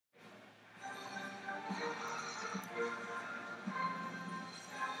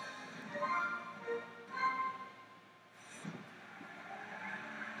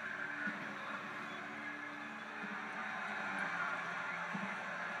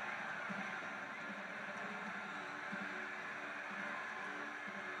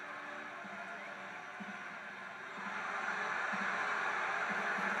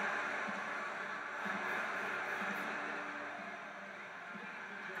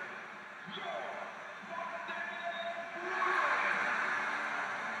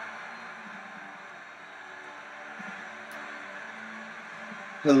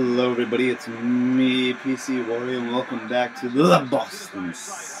Hello everybody, it's me, pcWario, and welcome back to the Boston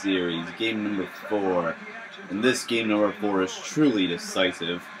series, game number 4. And this game number 4 is truly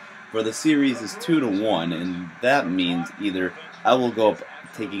decisive, for the series is 2-1, and that means either I will go up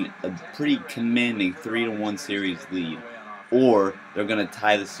taking a pretty commanding 3-1 series lead, or they're going to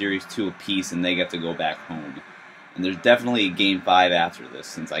tie the series 2 apiece and they get to go back home. And there's definitely a game 5 after this,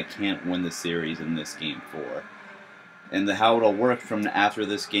 since I can't win the series in this game 4. And how it'll work from after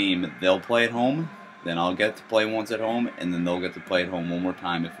this game, they'll play at home, then I'll get to play once at home, and then they'll get to play at home one more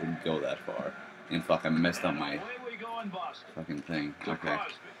time if we go that far. And fuck, I messed up my fucking thing. Okay.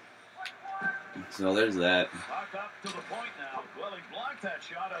 So there's that.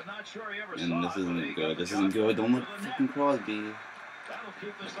 And this isn't good. This isn't good. Don't let fucking Crosby.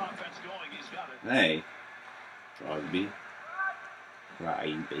 Hey. Crosby.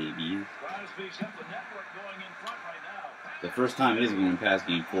 Crying babies. The first time it is going past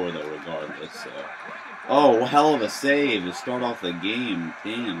game 4 though, regardless. So. Oh, hell of a save to start off the game.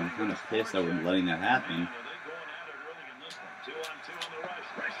 Damn, I'm kind of pissed that we're letting that happen.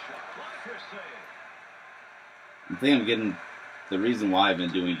 I think I'm getting the reason why I've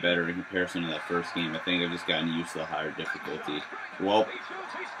been doing better in comparison to that first game. I think I've just gotten used to the higher difficulty. Well,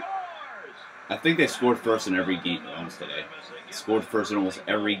 I think they scored first in every game almost today. Scored first in almost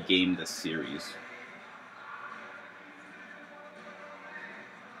every game this series.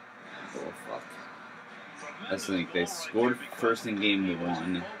 Oh fuck. I think they scored first in game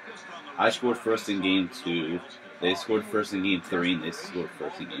 1. I scored first in game 2. They scored first in game 3, and they scored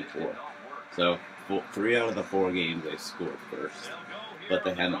first in game 4. So 3 out of the 4 games they scored first. But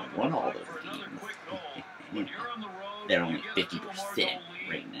they haven't won all those games. They're only 50%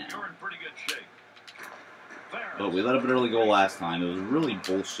 right now. But we let up an early goal last time. It was really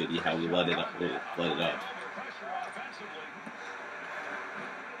bullshitty how we let it up.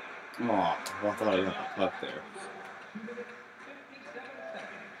 Oh, well, I thought I got the puck there.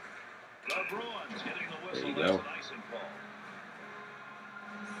 There you go.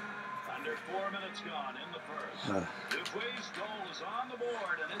 Under 4 minutes gone in the first. Dupuis' goal is on the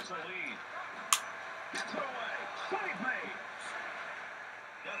board, and it's a lead. Gets it away. Save made.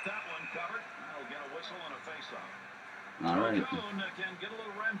 Got that one covered. I'll get a whistle and a face-off. All right. Can get a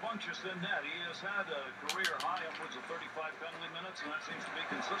little rambunctious in net. He has had a career high upwards of 35 penalty minutes, and that seems to be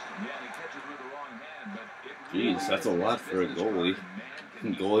consistent. Yeah, and he catches with the wrong hand, but jeez, that's a lot for a goalie.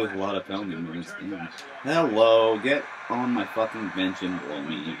 Goalie with a lot of penalty minutes. Damn. Hello, get on my fucking bench and blow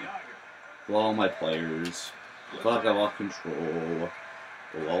me. Blow all my players. Fuck, I lost control.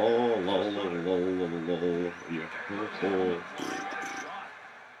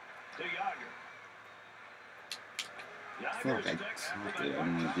 Fuck, I suck it. I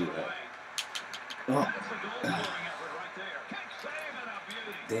don't want to do that. Oh.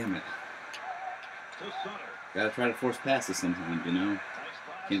 Damn it. Gotta try to force passes sometimes, you know?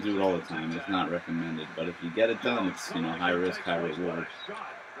 Can't do it all the time. It's not recommended. But if you get it done, it's, you know, high risk, high reward.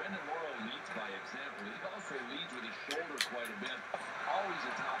 Always a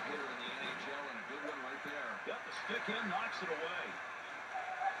top hitter in the NHL and a good one right there. Got the stick in, knocks it away.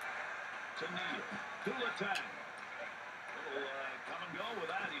 To Neal. To Letang. Come and go with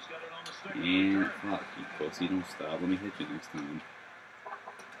that. He's got it on the stick. And fuck, you pussy, don't stop. Let me hit you next time.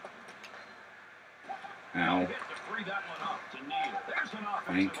 Ow.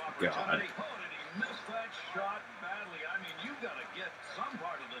 Thank God. He missed that shot badly. I mean, you got to get some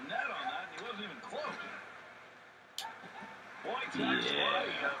part of the net on that, and he wasn't even close. Yeah.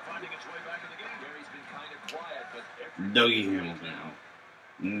 Finding its way back in the game. Gary's been kind of quiet, but Dougie Hamilton now.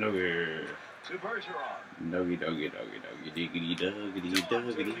 Dougie. To Begeron. Dougie, Dougie, Dougie, Dougie, diggity, doggity,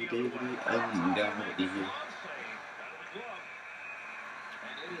 doggity, diggity, oh my God. And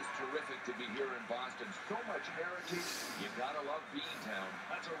it is terrific to be here in Boston. So much heritage. You gotta love Beantown.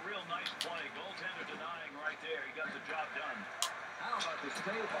 That's a real nice play. Goaltender denying right there. He got the job done. How about the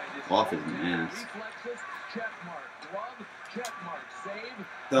save by this off his mask. Reflexes, check mark, glove, check mark, save.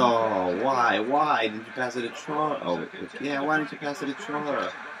 Oh, why? Why did you pass it to Char? Oh, yeah, why didn't you pass it to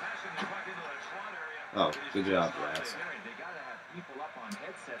Char? Oh, good job, Brass. They gotta have people up on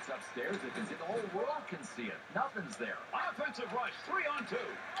headsets upstairs that can see. The whole world can see it. Nothing's there. Offensive rush, 3-on-2.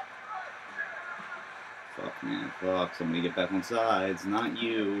 Fuck, man, fuck. Somebody get back on sides, not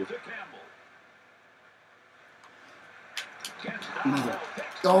you. To Campbell.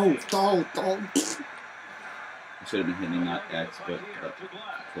 Don't. I should have been hitting not X, but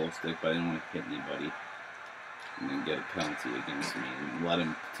control stick, but I didn't want to hit anybody. And then get a penalty against me and let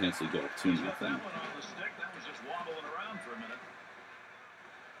him potentially go 2-0.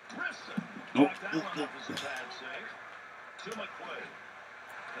 Oh.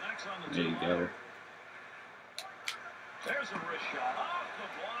 Connects on the There you go. There's a wrist shot off the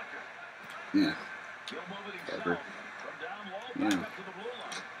blocker. Yeah. He'll move it himself Whatever. from down low back Yeah. up to the blue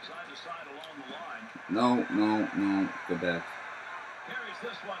line. Side to side along the line. No, no, no. Go back. Carries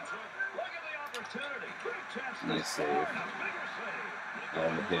this one through. Look at the opportunity. Great chance to Nice score. save. And a bigger save. All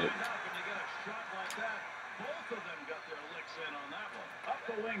the hit. Lined up, and you get a shot like that. Both of them got their licks in on that one. Up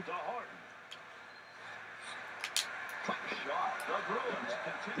the wing to Harden. Quick shot. The Bruins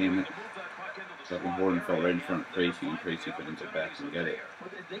Damn continuing it. to move that puck into the Fucking slot Gordon fell area. right in front of Tracy, and Tracy couldn't get back and get it.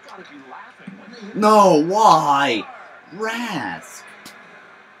 But they gotta be laughing when they hit. No, why? Rask.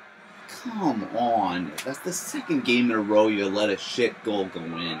 Come on. That's the second game in a row you let a shit goal go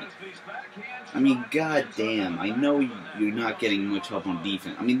in. I mean, goddamn. I know you're not getting much help on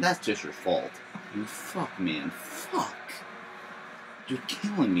defense. I mean, that's just your fault. I mean, fuck, man. Fuck. You're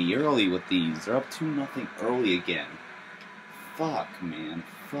killing me early with these. They're up 2-0 early again. Fuck, man.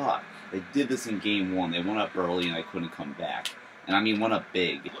 Fuck. They did this in game 1. They went up early and I couldn't come back. And I mean, went up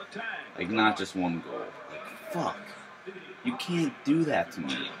big. Like, not just one goal. Like, fuck. You can't do that to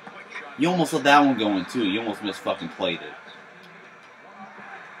me. You almost let that one go in, too. You almost fucking played it.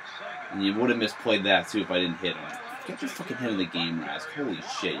 And you would have misplayed that, too, if I didn't hit him. Get your fucking head in the game, Rask. Holy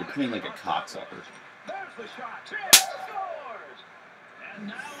shit. You're playing like a cocksucker.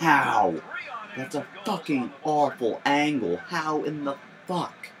 How? That's a fucking awful angle. How in the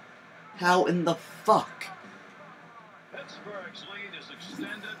fuck? How in the fuck?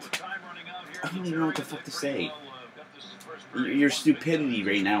 I don't even know what the fuck to say. Your stupidity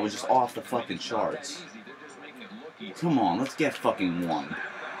right now is just off the fucking charts. Come on, let's get fucking one.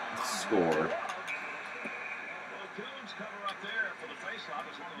 Let's score.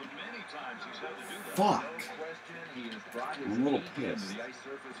 Fuck. I'm a little pissed.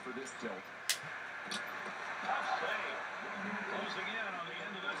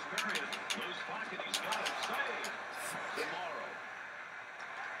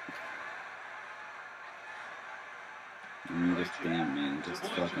 Just damn, man. Just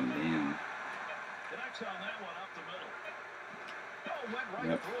fucking damn.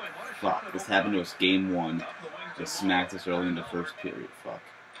 Yep. Fuck. This happened to us game 1. Just smacked us early in the first period. Fuck.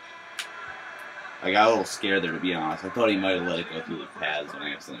 I got a little scared there, to be honest. I thought he might have let it go through the pads when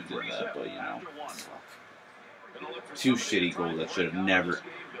I accidentally did that, but you know. Fuck. 2 shitty goals that should have never,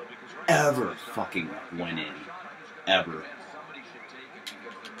 ever fucking went in. Ever.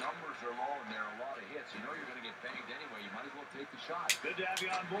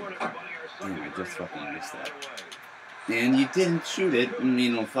 Damn, I just fucking missed that. And you didn't shoot it, and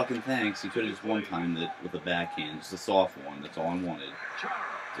you know, fucking thanks. You could have just one-timed it with a backhand, just a soft one. That's all I wanted.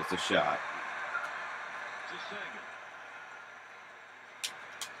 Just a shot.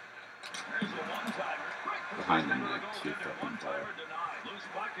 Behind the net, too fucking far.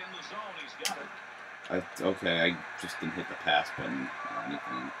 Okay, I just didn't hit the pass button or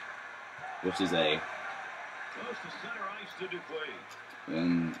anything. Which is A.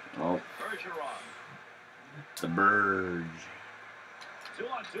 And, well, the Burge.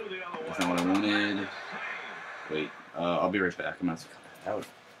 That's not what I wanted. Wait, I'll be right back. I'm going to cut that out.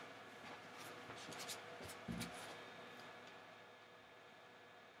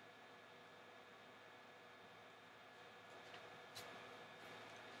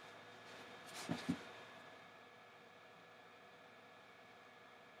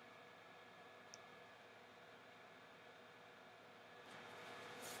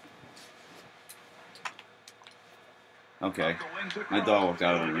 Okay, my dog walked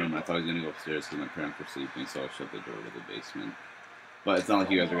out of the room. I thought he was going to go upstairs because my parents were sleeping, so I shut the door to the basement. But it's not like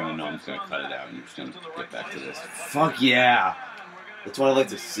you guys are going to know. I'm just going to cut it out and you're just going to get back to this. Fuck yeah! That's what I like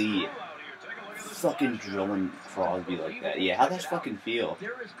to see. Fucking drilling Crosby like that. Yeah, how'd that fucking feel?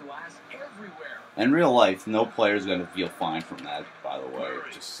 In real life, no player's going to feel fine from that, by the way.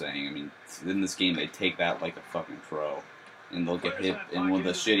 Just saying. I mean, in this game, they take that like a fucking pro. And they'll get hit, and one of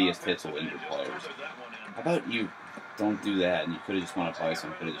the shittiest hits will injure players. How about you don't do that, and you could have just went up ice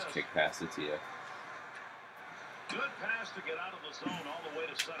and could have just kicked past it to you. Good pass to get out of the zone all the way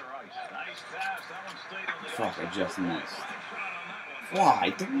to center ice. Nice pass. That one stayed on the Fuck, I just missed.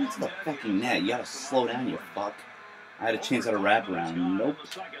 Why? Don't get to the fucking net. You gotta slow down, you fuck. I had a chance at a wraparound. Nope.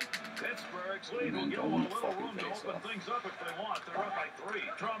 And then go on the fucking face off.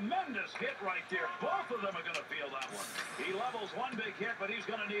 Tremendous hit right there. Both of them are going to feel that one. He levels one big hit, but he's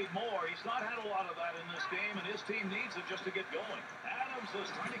going to need more. He's not had a lot of that in this game, and his team needs it just to get going. Adams is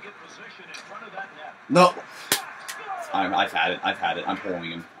trying to get position in front of that net. No. I've had it. I've had it. I'm pulling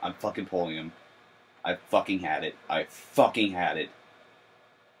him. I'm fucking pulling him. I fucking had it. I fucking had it.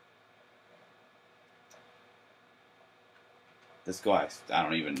 This guy, I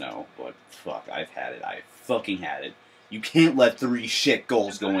don't even know, but fuck, I've had it. I fucking had it. You can't let 3 shit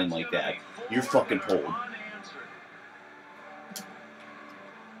goals go in like that. You're fucking pulled.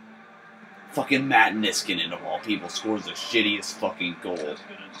 Fucking Matt Niskanen, of all people, scores the shittiest fucking goal.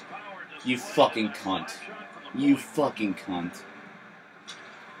 You fucking cunt. You fucking cunt.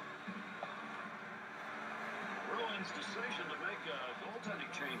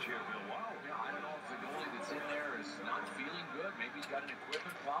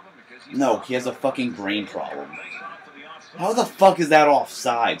 No, he has a fucking brain problem. How the fuck is that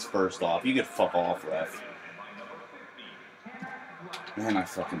offsides, first off? You could fuck off, ref. And I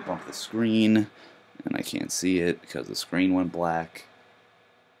fucking bumped the screen, and I can't see it because the screen went black.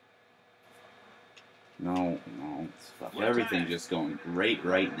 No, fuck. Everything's just going great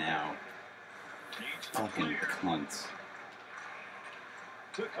right now. Fucking cunt.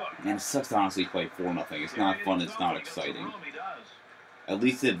 Man, it sucks to honestly play 4-0. It's not fun, it's not exciting. At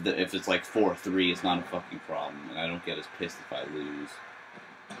least if it's like 4-3, it's not a fucking problem, and I don't get as pissed if I lose.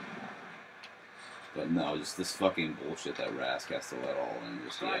 But no, just this fucking bullshit that Rask has to let all in.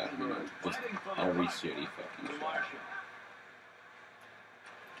 Just, yeah, you know, just every shitty fucking shot.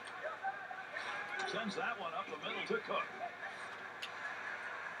 Sends that one up the middle to Cook.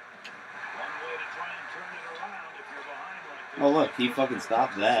 One way to try and turn it around if you're behind like this. Oh look, he fucking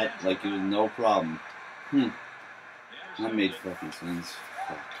stopped that like it was no problem. That made fucking sense.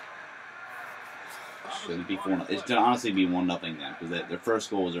 Fuck. Shouldn't be 4-0. It should honestly be 1-0 then, because their first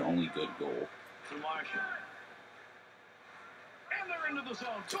goal was their only good goal. And they're into the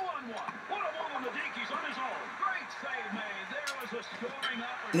zone. 2-on-1. What a move on the deke. He's on his own. Great save made. There was a scoring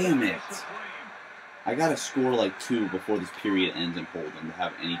opportunity. Damn it. I gotta score like 2 before this period ends in Poland to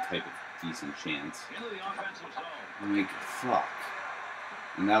have any type of decent chance. Into the offensive zone. Like, fuck.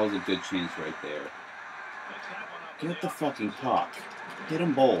 And that was a good chance right there. Get the fucking puck. Hit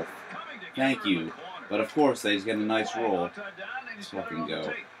them both. Thank you. But of course, they just get a nice roll. Let's fucking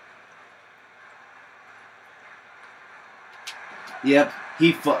go. Yep,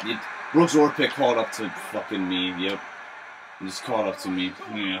 Brooks Orpik caught up to fucking me. Yep. He just caught up to me.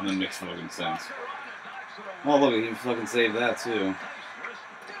 Yeah, that makes fucking sense. Oh, look, he fucking saved that too.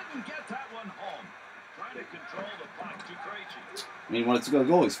 I mean, when it's a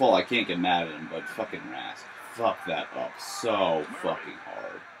goalie's fault, I can't get mad at him, but fucking Rask. Fuck that up so fucking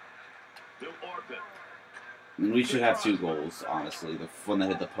hard. I mean, we should have 2 goals, honestly. The one that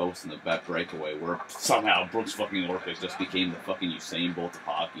hit the post and the bet breakaway, where somehow Brooks fucking Orpik just became the fucking Usain Bolt of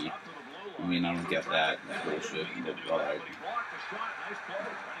hockey. I mean, I don't get that. That's bullshit. But, alright.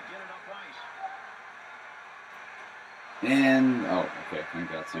 And, oh, okay,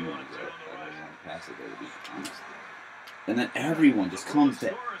 thank God someone was there. I didn't want to pass it there, to be honest. And then everyone just comes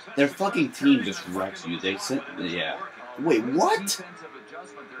to... Their fucking team just wrecks you. They sent... Yeah. Wait, what?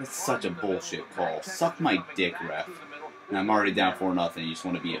 That's such a bullshit call. Suck my dick, ref. And I'm already down 4-0. You just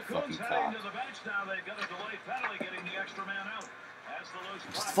want to be a fucking cock.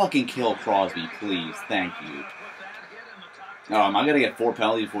 Just fucking kill Crosby, please. Thank you. Oh, am I gonna get 4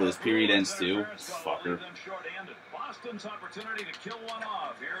 penalties before this period ends too? Fucker. Boston's opportunity to kill one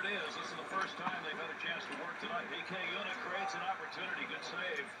off. Here it is. This is the first time they've had a chance to work tonight. Iginla creates an opportunity. Good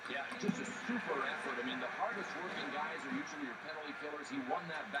save. Yeah, just a super effort. I mean, the hardest working guys are usually your penalty killers. He won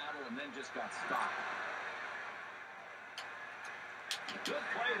that battle and then just got stopped. Good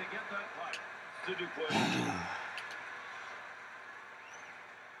play to get that puck to Dupuis.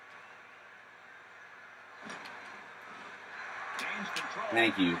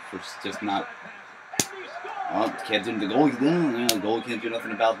 Thank you for just not... Oh, can't do the goal. The goal can't do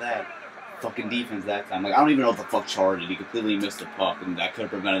nothing about that. Fucking defense that time. Like, I don't even know what the fuck charged it. He completely missed the puck, and that could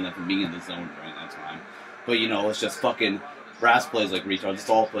have prevented them from being in the zone during that time. But, you know, it's just fucking... Brass plays like retards. Let's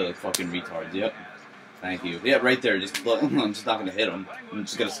all play like fucking retards. Yep. Thank you. Yeah, right there. Just I'm just not going to hit him. I'm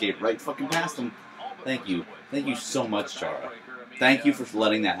just going to skate right fucking past him. Thank you. Thank you so much, Chara. Thank you for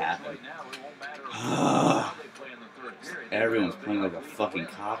letting that happen. Everyone's playing like a fucking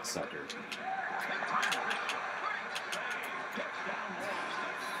cocksucker.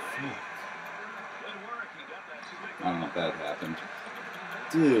 I don't know if that happened.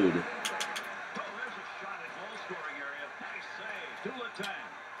 Dude. Oh, there's a shot in goal scoring area. Nice save. To Letang.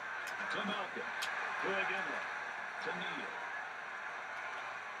 To Malkin. To Iginla. To Neal.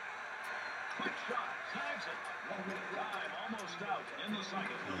 Quick shot. Snags it. Time almost out. In the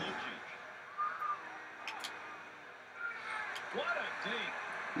second for Lucic. What a deke.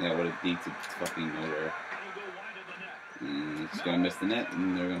 Yeah, what a deke to fucking nowhere. And it's gonna miss the net,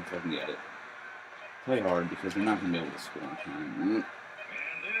 and they're gonna fucking get it. Play hard because they're not gonna be able to score on time.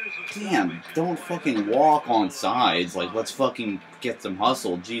 Damn, don't fucking walk on sides. Like, let's fucking get some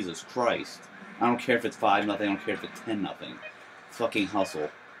hustle. Jesus Christ. I don't care if it's 5-0. I don't care if it's 10-0. Fucking hustle.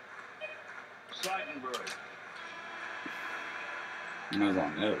 I was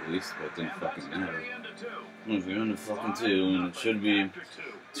on net at least, but it didn't fucking matter. If you're into fucking 2, and it should be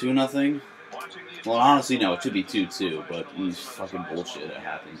 2-0. Well, honestly, no, it should be 2-2, but fucking bullshit that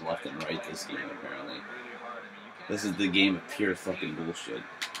happens left and right this game, apparently. This is the game of pure fucking bullshit.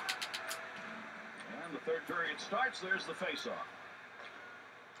 And the third period starts. There's the face-off.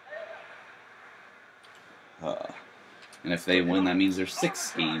 And if they win, that means there's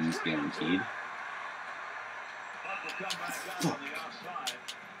 6 games guaranteed. Fuck.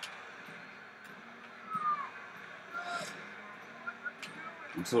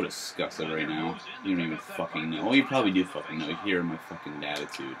 I'm so disgusted right now. You don't even fucking know. Well, you probably do fucking know. You hear my fucking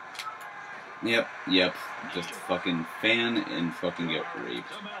attitude. Yep. Just fucking fan and fucking get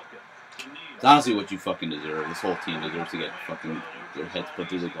raped. It's honestly what you fucking deserve. This whole team deserves to get fucking their heads put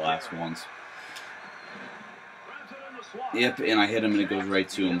through the glass once. Yep, and I hit him and it goes right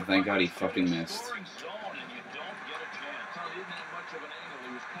to him. Thank God he fucking missed.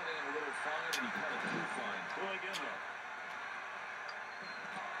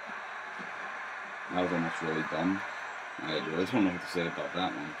 That was almost really dumb. I really don't know what to say about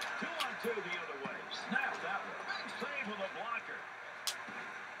that one. 2-on-2 the other way. Snap that one. Big save with a blocker.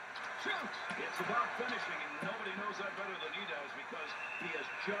 Shoots. It's about finishing, and nobody knows that better than he does because he has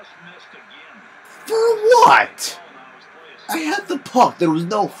just missed again. For what? I had the puck. There was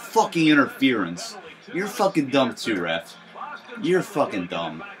no fucking interference. You're fucking dumb too, ref. You're fucking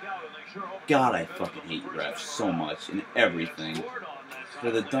dumb. God, I fucking hate refs so much and everything.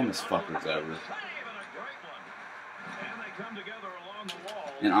 They're the dumbest fuckers ever.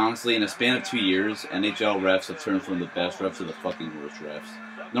 And honestly, in a span of 2 years, NHL refs have turned from the best refs to the fucking worst refs.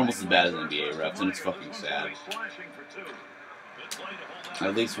 They're almost as bad as NBA refs, and it's fucking sad.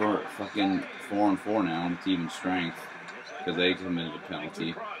 At least we're fucking 4-4 now, and it's even strength. Because they committed a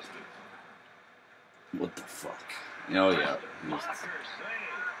penalty. What the fuck? Oh yeah.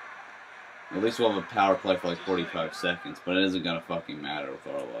 At least we'll have a power play for like 45 seconds, but it isn't gonna fucking matter with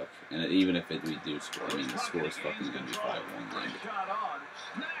our luck. And even if we do score, I mean the score is fucking gonna be 5-1 then.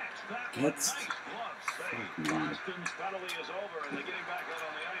 Get... Fuck, man.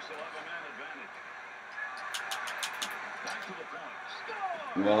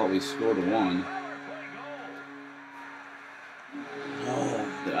 Well, we scored 1. Oh,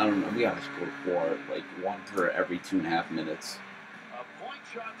 I don't know. We gotta score 4, like 1 per every 2.5 minutes. A point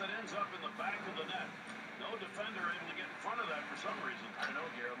shot that ends up in the back of the net. No defender able to get in front of that for some reason. I don't know,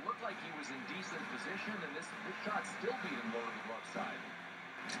 Garrett. It looked like he was in decent position, and this shot still beat him low to the glove side.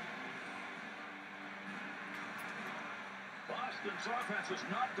 Boston's offense is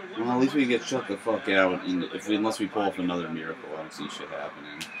not delivered. Well, at least we get shut the fuck out, and unless we pull off another miracle, I don't see shit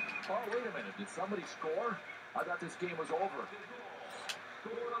happening. Oh, wait a minute. Did somebody score? I thought this game was over.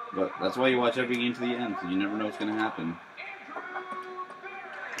 But that's why you watch every game to the end, because you never know what's going to happen.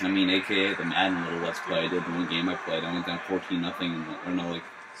 I mean, a.k.a. the Madden little Let's Play I did, the one game I played, I went down 14-0, or no, like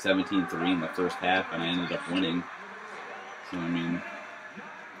 17-3 in the first half, and I ended up winning. So, I mean...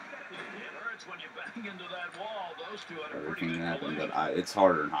 everything happened, but it's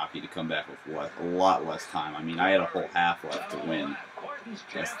harder in hockey to come back with a lot less time. I mean, I had a whole half left to win.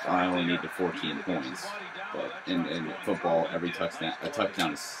 I only needed 14 points, but in football, a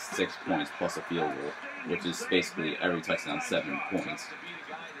touchdown is 6 points plus a field goal, which is basically every touchdown 7 points.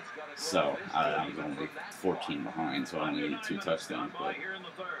 So I was only 14 behind, so I only needed 2 touchdowns. But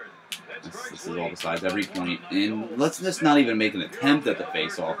this is all besides every point. And let's just not even make an attempt at the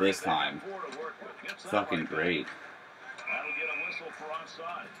face-off this time. Fucking great.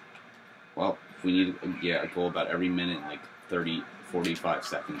 Well, we need to get a goal about every minute, like 30, 45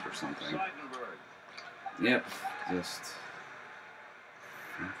 seconds or something. Yep, just...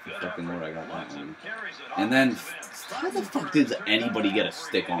 fucking Lord, I got that one. And then, how the fuck did anybody get a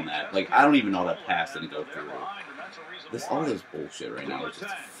stick on that? Like, I don't even know that pass didn't go through. All this bullshit right now is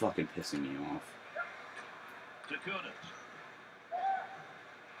just fucking pissing me off.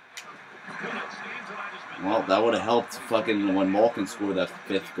 Well, that would have helped fucking when Malkin scored that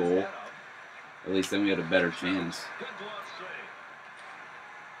 5th goal. At least then we had a better chance.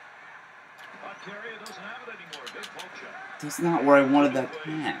 That's not where I wanted that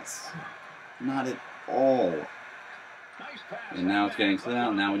pass. Not at all. And now it's getting clear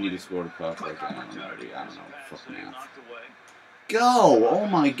out. Now we need to score the puck. Like, I don't know. Fuck math. Go! Oh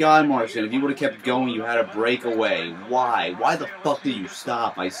my God, Martian. If you would have kept going, you had a breakaway. Why? Why the fuck did you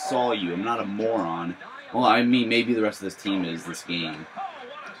stop? I saw you. I'm not a moron. Well, I mean, maybe the rest of this team is this game.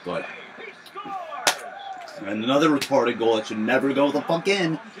 But another retarded goal that should never go the fuck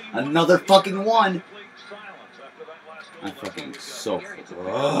in. Another fucking one. I'm fucking so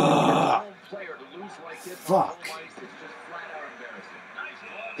fuck.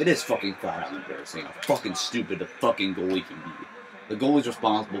 It is fucking flat out embarrassing how fucking stupid the fucking goalie can be. The goalie's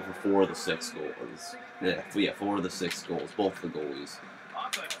responsible for 4 of the 6 goals. Yeah, 4 of the 6 goals. Both the goalies.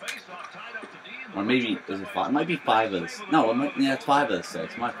 Or maybe, is it 5? It might be 5 of the... No, yeah, it's 5 of the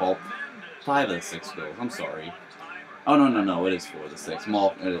 6. My fault. 5 of the 6 goals. I'm sorry. Oh, no. It is 4 of the 6.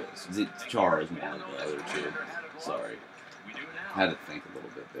 Char is one of the other 2. Sorry. Had to think a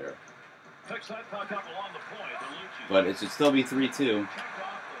little bit there. But it should still be 3-2.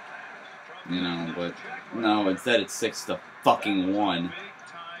 You know, but... No, instead it's 6 to fucking 1.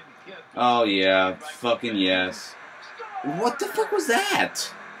 Oh, yeah. Fucking yes. What the fuck was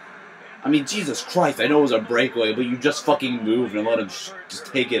that? I mean, Jesus Christ, I know it was a breakaway, but you just fucking moved and let him just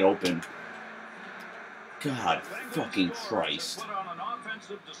take it open. God fucking Christ.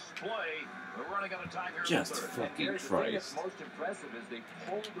 Just fucking Christ. Most impressive is they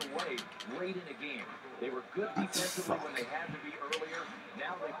pulled away late in the game. They were good defensively when they had to be earlier.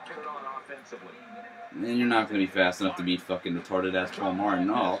 Now they put it on offensively. And you're not going to be fast enough to beat fucking retarded ass Paul Martin.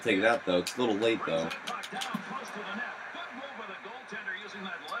 No, I'll take that though. It's a little late though.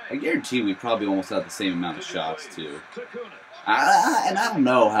 I guarantee we probably almost had the same amount of shots too. And I don't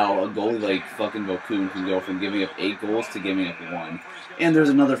know how a goalie like fucking Vokoun can go from giving up 8 goals to giving up 1. And there's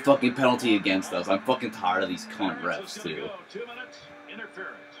another fucking penalty against us. I'm fucking tired of these cunt refs too.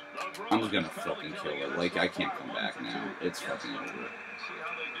 I'm just gonna fucking kill it. Like, I can't come back now. It's fucking over.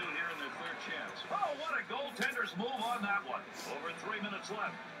 Oh, what a goaltender's move on that one. Over 3 minutes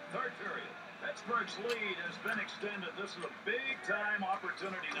left. Third period. Pittsburgh's lead has been extended. This is a big-time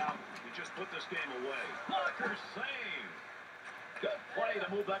opportunity now to just put this game away. Blocker save. Good play to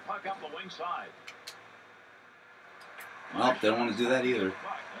move that puck up the wing side. Well, they don't want to do that either.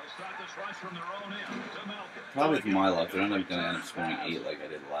 Probably with my luck, they're not going to end up scoring 8 like I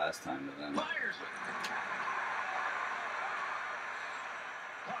did last time to them.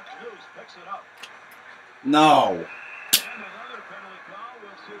 No!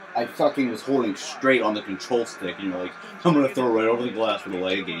 I fucking was holding straight on the control stick, and you're like, I'm going to throw it right over the glass for the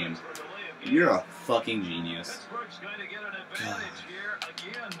leg game. You're a fucking genius. God.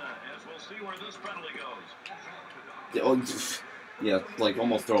 Yeah, like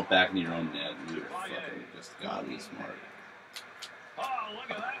almost throw it back into your own net. You're fucking just godly smart. Oh,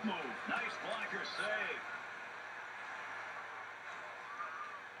 look at that move. Nice blocker save.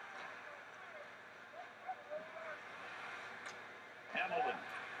 Hamilton.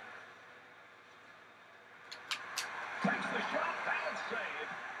 Takes the shot. Bad save.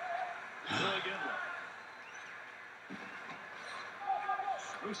 Iginla.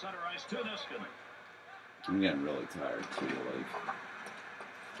 Through center ice to Niskanen. I'm getting really tired too, like,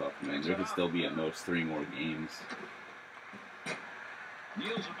 fuck man, there could still be at most 3 more games.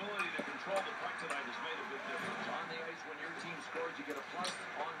 Neal's ability to control the puck tonight has made a big difference. On the ice, when your team scores, you get a plus.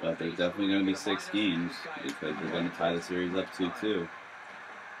 But there's definitely going to be 6 games, because we're going to tie the series up 2-2.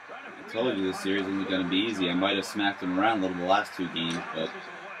 I told you this series isn't going to be easy. I might have smacked them around a little the last 2 games, but it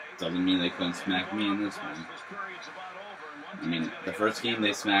doesn't mean they couldn't smack me in this one. I mean, the first game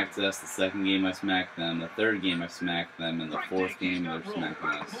they smacked us, the second game I smacked them, the third game I smacked them, and the 4th game they're smacking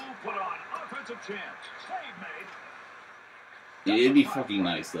us. It'd be fucking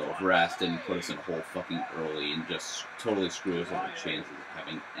nice though if Rast didn't put us in a hole fucking early and just totally screw us over chances of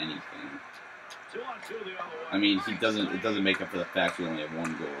having anything. I mean, it doesn't make up for the fact we only have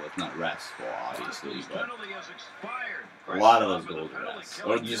 1 goal. It's not Rast's fault, obviously, but a lot of those goals are Rast's,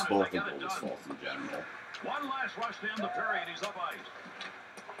 or just both the goals' faults in general. One last rush to end the period. He's up ice.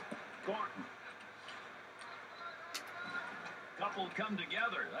 Thornton. Couple come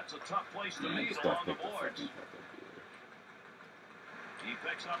together. That's a tough place to meet along the boards. He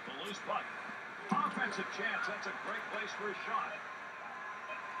picks up the loose puck. Offensive chance. That's a great place for a shot.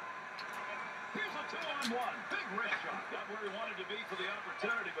 Here's a 2-on-1. Big wrist shot. Got where he wanted to be for the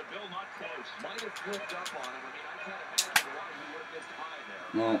opportunity, but Bill not close. Might have flipped up on him. I mean, I can't imagine why he would have missed high there.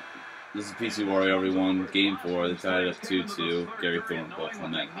 Well, this is pcWario, everyone. Game 4. They tied it up 2-2. Gary Thornton both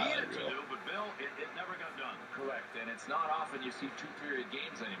on that highlight reel. But Bill, it never got done. Correct, and it's not often you see 2-period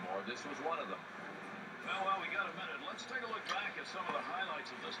games anymore. This was one of them. Well, we got a minute. Let's take a look back at some of the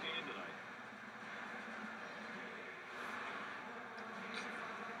highlights of this game tonight.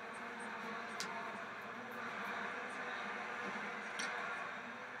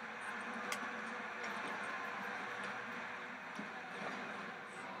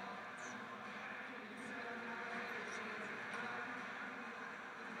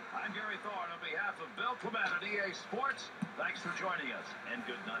 Thorne on behalf of Bill Clement at EA Sports. Thanks for joining us, and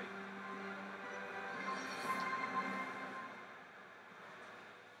good night.